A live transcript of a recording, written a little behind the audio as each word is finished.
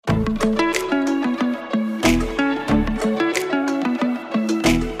Hey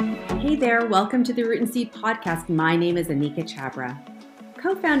there, welcome to the Root and Seed podcast. My name is Anika Chabra.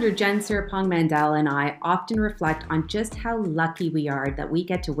 Co-founder Jen Sirapong Mandel and I often reflect on just how lucky we are that we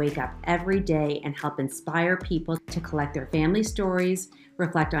get to wake up every day and help inspire people to collect their family stories,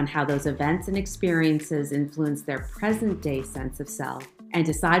 reflect on how those events and experiences influence their present-day sense of self, and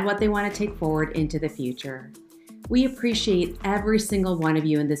decide what they want to take forward into the future. We appreciate every single one of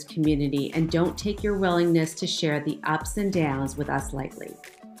you in this community and don't take your willingness to share the ups and downs with us lightly.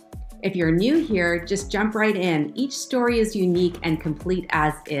 If you're new here, just jump right in. Each story is unique and complete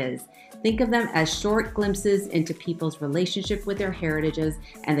as is. Think of them as short glimpses into people's relationship with their heritages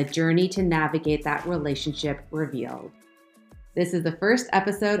and the journey to navigate that relationship revealed. This is the first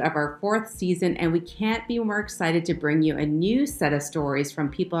episode of our 4th season, and we can't be more excited to bring you a new set of stories from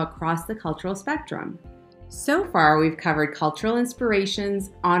people across the cultural spectrum. So far, we've covered cultural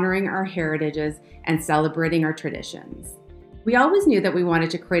inspirations, honoring our heritages, and celebrating our traditions. We always knew that we wanted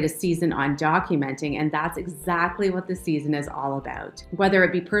to create a season on documenting, and that's exactly what the season is all about. Whether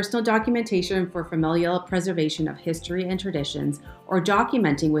it be personal documentation for familial preservation of history and traditions, or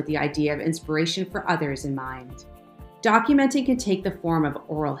documenting with the idea of inspiration for others in mind. Documenting can take the form of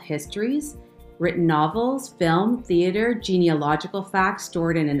oral histories, written novels, film, theater, genealogical facts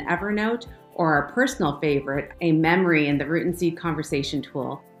stored in an Evernote, or our personal favorite, a memory in the Root and Seed conversation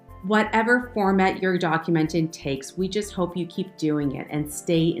tool. Whatever format your documenting takes, we just hope you keep doing it and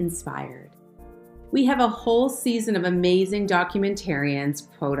stay inspired. We have a whole season of amazing documentarians,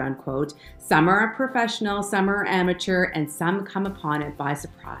 quote unquote. Some are professional, some are amateur, and some come upon it by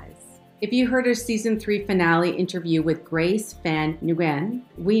surprise. If you heard our season 3 finale interview with Grace Phan-Nguyen,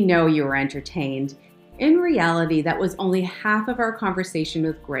 we know you were entertained. In reality, that was only half of our conversation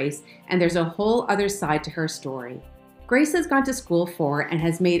with Grace, and there's a whole other side to her story. Grace has gone to school for and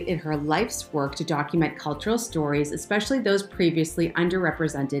has made it her life's work to document cultural stories, especially those previously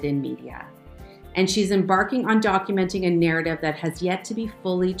underrepresented in media. And she's embarking on documenting a narrative that has yet to be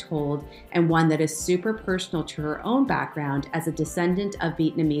fully told, and one that is super personal to her own background as a descendant of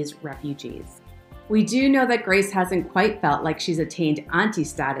Vietnamese refugees. We do know that Grace hasn't quite felt like she's attained auntie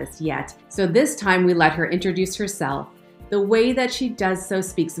status yet, so this time we let her introduce herself. The way that she does so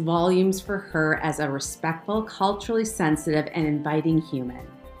speaks volumes for her as a respectful, culturally sensitive, and inviting human.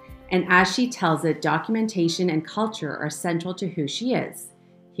 And as she tells it, documentation and culture are central to who she is.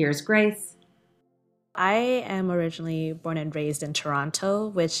 Here's Grace. I am originally born and raised in Toronto,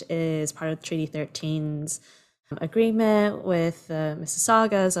 which is part of Treaty 13's agreement with the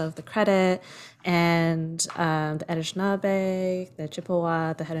Mississaugas of the Credit and the Anishinaabe, the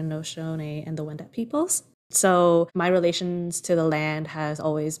Chippewa, the Haudenosaunee, and the Wendat peoples. So my relations to the land has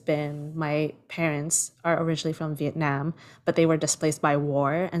always been, my parents are originally from Vietnam, but they were displaced by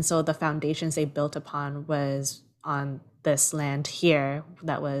war. And so the foundations they built upon was on this land here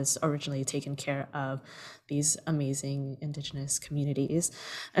that was originally taken care of these amazing indigenous communities.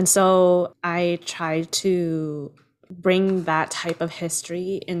 And so I try to bring that type of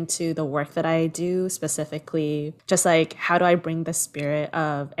history into the work that I do, specifically just like how do I bring the spirit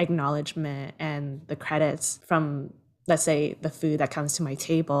of acknowledgement and the credits from, let's say, the food that comes to my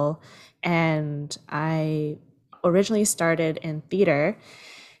table. And I originally started in theater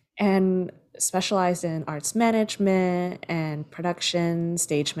and specialized in arts management and production,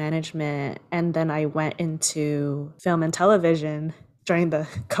 stage management, and then I went into film and television during the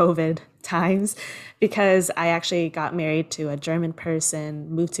COVID times because I actually got married to a German person,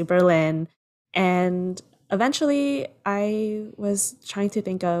 moved to Berlin, and eventually I was trying to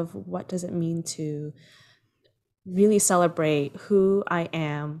think of what does it mean to really celebrate who I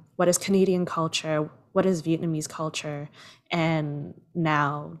am, what is Canadian culture, what is Vietnamese culture, and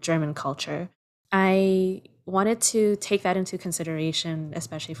now German culture. I wanted to take that into consideration,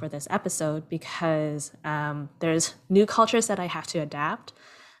 especially for this episode, because there's new cultures that I have to adapt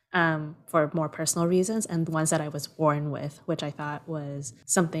for more personal reasons, and the ones that I was born with, which I thought was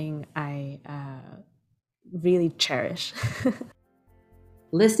something I really cherish.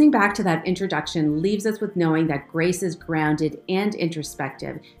 Listening back to that introduction leaves us with knowing that Grace is grounded and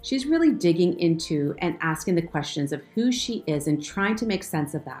introspective. She's really digging into and asking the questions of who she is and trying to make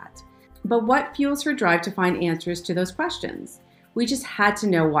sense of that. But what fuels her drive to find answers to those questions? We just had to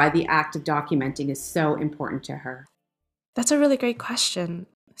know why the act of documenting is so important to her. That's a really great question.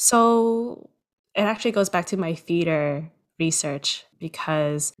 So it actually goes back to my theater research,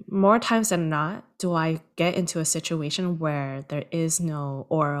 because more times than not do I get into a situation where there is no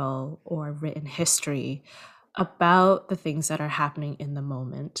oral or written history about the things that are happening in the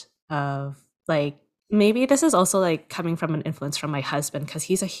moment of, like, Maybe this is also like coming from an influence from my husband because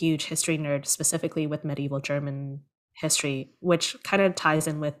he's a huge history nerd, specifically with medieval German history, which kind of ties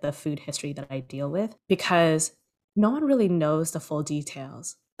in with the food history that I deal with because no one really knows the full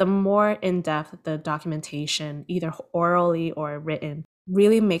details. The more in depth the documentation, either orally or written,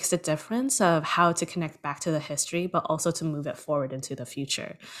 really makes a difference of how to connect back to the history, but also to move it forward into the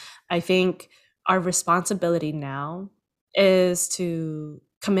future. I think our responsibility now is to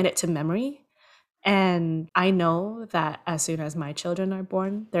commit it to memory, and I know that as soon as my children are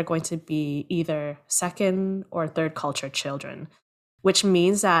born, they're going to be either second or third culture children, which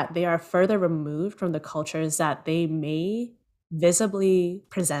means that they are further removed from the cultures that they may visibly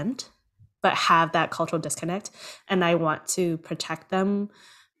present, but have that cultural disconnect. And I want to protect them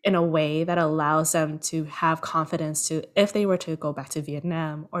in a way that allows them to have confidence to, if they were to go back to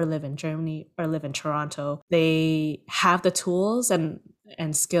Vietnam or live in Germany or live in Toronto, they have the tools and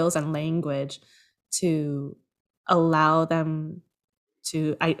skills and language to allow them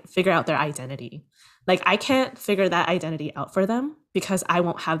to figure out their identity. Like I can't figure that identity out for them because I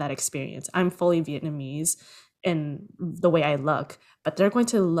won't have that experience. I'm fully Vietnamese in the way I look, but they're going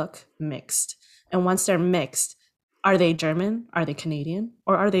to look mixed. And once they're mixed, are they German? Are they Canadian?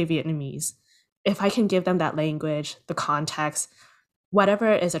 Or are they Vietnamese? If I can give them that language, the context,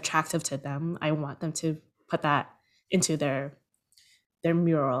 whatever is attractive to them, I want them to put that into their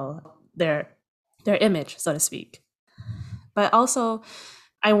mural, their image, so to speak. But also,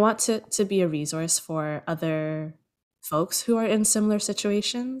 I want to be a resource for other folks who are in similar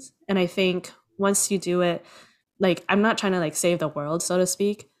situations. And I think once you do it, like I'm not trying to like save the world, so to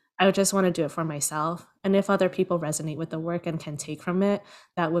speak. I would just want to do it for myself. And if other people resonate with the work and can take from it,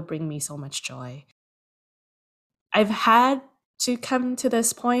 that would bring me so much joy. I've had to come to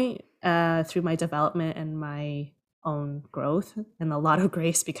this point through my development and my own growth and a lot of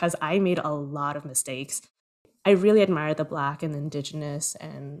grace because I made a lot of mistakes. I really admire the Black and Indigenous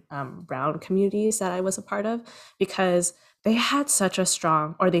and Brown communities that I was a part of because they had such a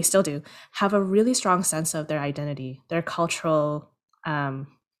strong, or they still do, have a really strong sense of their identity, their cultural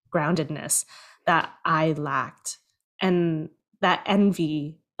groundedness that I lacked. And that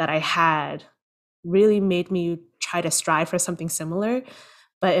envy that I had really made me try to strive for something similar,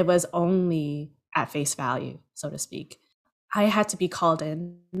 but it was only at face value, so to speak. I had to be called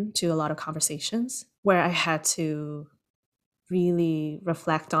in to a lot of conversations where I had to really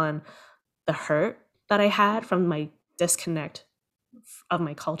reflect on the hurt that I had from my disconnect of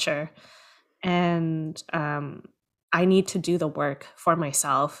my culture. And I need to do the work for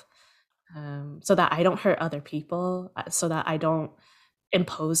myself so that I don't hurt other people, so that I don't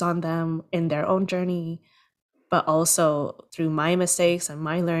impose on them in their own journey, but also through my mistakes and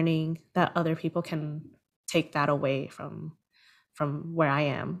my learning that other people can take that away from where I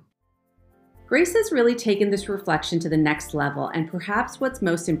am. Grace has really taken this reflection to the next level, and perhaps what's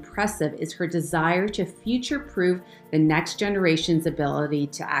most impressive is her desire to future-proof the next generation's ability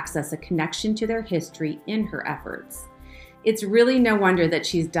to access a connection to their history in her efforts. It's really no wonder that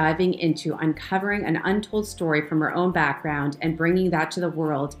she's diving into uncovering an untold story from her own background and bringing that to the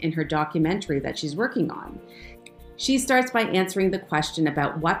world in her documentary that she's working on. She starts by answering the question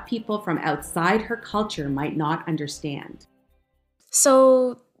about what people from outside her culture might not understand.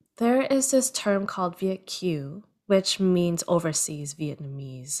 So there is this term called Viet Q, which means overseas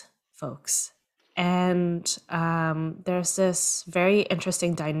Vietnamese folks. And there's this very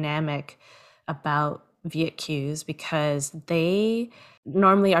interesting dynamic about Viet Qs because they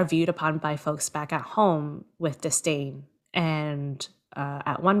normally are viewed upon by folks back at home with disdain. And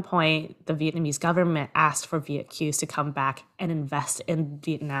at one point, the Vietnamese government asked for Viet Qs to come back and invest in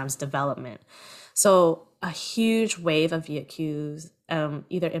Vietnam's development. So a huge wave of Viet Qs,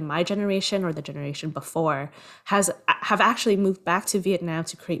 either in my generation or the generation before, have actually moved back to Vietnam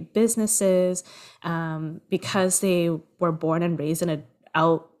to create businesses because they were born and raised in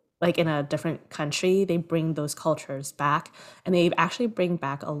a different country. They bring those cultures back, and they actually bring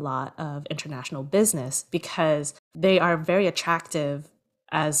back a lot of international business because they are very attractive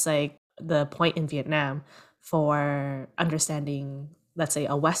as like the point in Vietnam for understanding, let's say,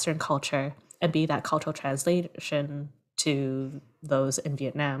 a Western culture and be that cultural translation to those in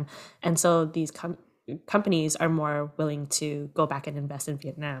Vietnam. And so these companies are more willing to go back and invest in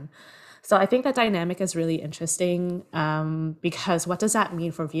Vietnam. So I think that dynamic is really interesting because what does that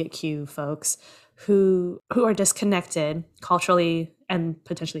mean for Viet Q folks who are disconnected culturally and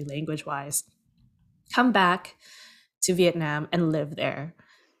potentially language-wise, come back to Vietnam and live there?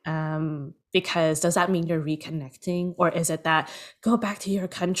 Because does that mean you're reconnecting, or is it that go back to your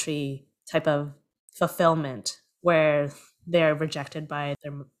country type of fulfillment where they're rejected by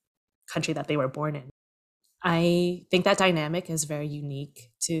their country that they were born in? I think that dynamic is very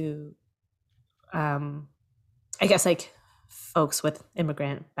unique to, I guess, like folks with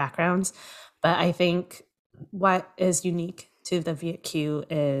immigrant backgrounds. But I think what is unique to the Viet Q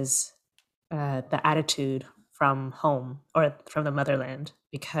is the attitude from home or from the motherland,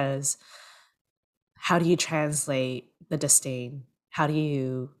 because how do you translate the disdain? How do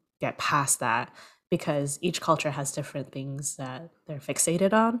you get past that? Because each culture has different things that they're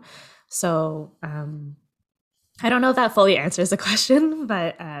fixated on. So I don't know if that fully answers the question,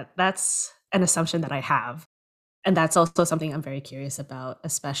 but that's an assumption that I have. And that's also something I'm very curious about,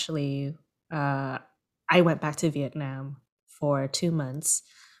 especially I went back to Vietnam for 2 months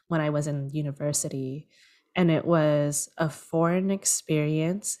when I was in university. And it was a foreign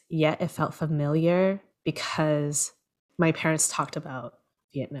experience, yet it felt familiar because my parents talked about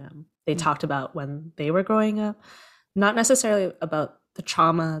Vietnam. They talked about when they were growing up, not necessarily about the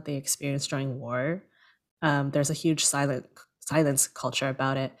trauma they experienced during war. There's a huge silence culture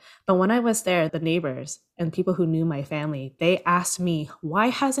about it. But when I was there, the neighbors and people who knew my family, they asked me, why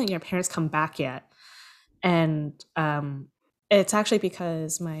hasn't your parents come back yet? And it's actually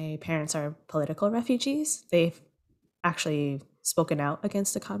because my parents are political refugees. They've actually spoken out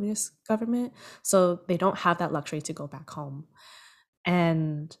against the communist government. So they don't have that luxury to go back home.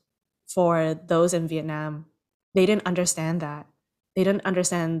 And for those in Vietnam, they didn't understand that. They didn't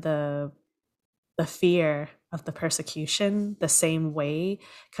understand the fear of the persecution the same way,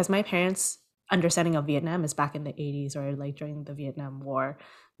 because my parents' understanding of Vietnam is back in the 80s or like during the Vietnam War.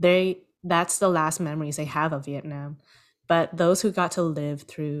 That's the last memories they have of Vietnam. But those who got to live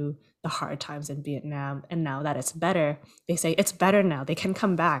through the hard times in Vietnam, and now that it's better, they say it's better now. They can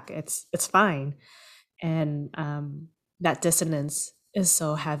come back. It's fine. And that dissonance is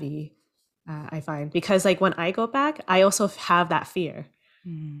so heavy, I find, because like when I go back, I also have that fear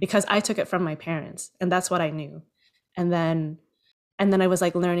because I took it from my parents, and that's what I knew. And then I was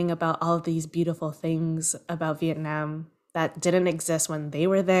like learning about all of these beautiful things about Vietnam that didn't exist when they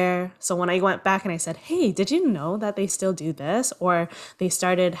were there. So when I went back and I said, hey, did you know that they still do this? Or they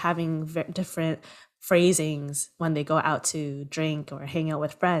started having different phrasings when they go out to drink or hang out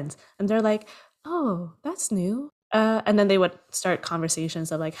with friends. And they're like, oh, that's new. And then they would start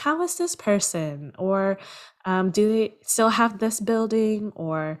conversations of like, how is this person? Or do they still have this building?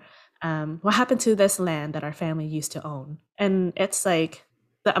 Or what happened to this land that our family used to own? And it's like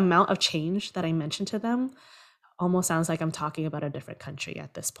the amount of change that I mentioned to them almost sounds like I'm talking about a different country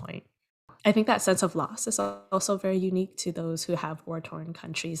at this point. I think that sense of loss is also very unique to those who have war-torn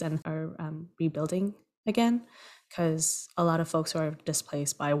countries and are rebuilding again, because a lot of folks who are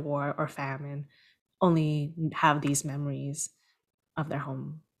displaced by war or famine only have these memories of their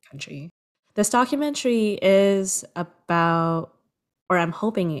home country. This documentary is about, or I'm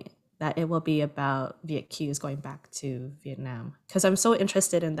hoping that it will be about Viet Qs going back to Vietnam, because I'm so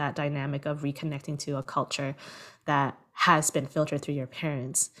interested in that dynamic of reconnecting to a culture that has been filtered through your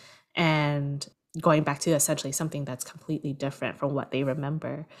parents and going back to essentially something that's completely different from what they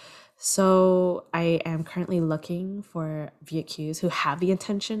remember. So I am currently looking for Viet Qs who have the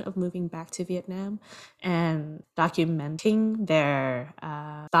intention of moving back to Vietnam and documenting their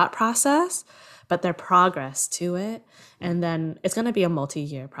thought process, but their progress to it. And then it's going to be a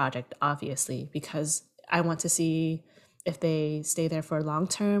multi-year project, obviously, because I want to see if they stay there for long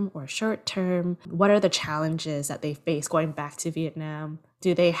term or short term. What are the challenges that they face going back to Vietnam?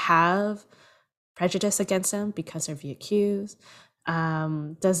 Do they have prejudice against them because they're Viet Qs?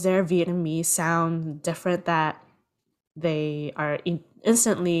 Does their Vietnamese sound different that they are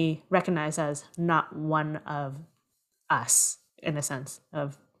instantly recognized as not one of us, in a sense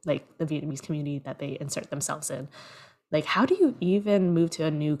of like the Vietnamese community that they insert themselves in? Like, how do you even move to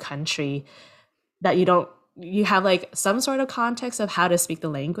a new country that you have like some sort of context of how to speak the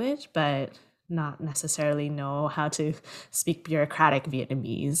language, but not necessarily know how to speak bureaucratic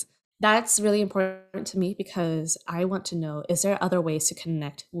Vietnamese? That's really important to me because I want to know, is there other ways to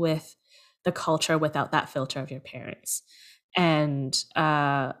connect with the culture without that filter of your parents? And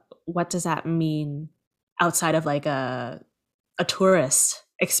what does that mean outside of like a tourist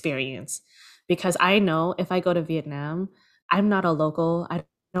experience? Because I know if I go to Vietnam, I'm not a local. I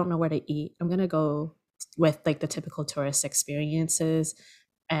don't know where to eat. I'm going to go with like the typical tourist experiences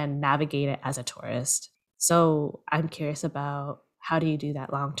and navigate it as a tourist. So I'm curious about, how do you do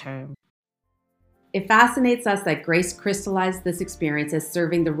that long term? It fascinates us that Grace crystallized this experience as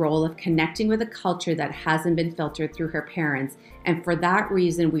serving the role of connecting with a culture that hasn't been filtered through her parents. And for that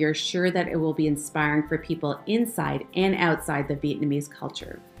reason, we are sure that it will be inspiring for people inside and outside the Vietnamese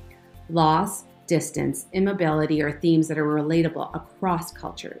culture. Loss, distance, immobility are themes that are relatable across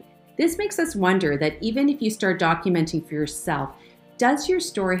cultures. This makes us wonder that even if you start documenting for yourself, does your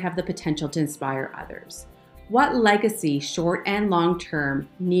story have the potential to inspire others? What legacy, short and long term,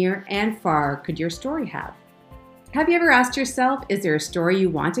 near and far, could your story have? Have you ever asked yourself, is there a story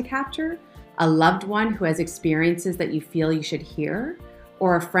you want to capture? A loved one who has experiences that you feel you should hear?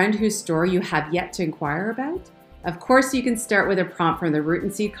 Or a friend whose story you have yet to inquire about? Of course, you can start with a prompt from the Root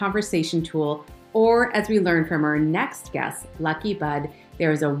and Seed Conversation tool, or as we learn from our next guest, Lucky Bud,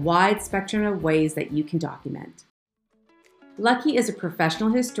 there is a wide spectrum of ways that you can document. Lucky is a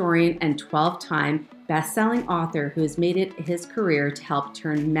professional historian and 12-time best-selling author who has made it his career to help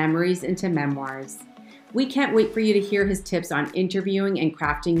turn memories into memoirs. We can't wait for you to hear his tips on interviewing and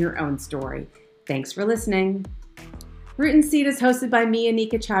crafting your own story. Thanks for listening. Root and Seed is hosted by me,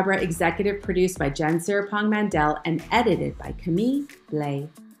 Anika Chabra, executive produced by Jen Sarapong Mandel, and edited by Camille Blais.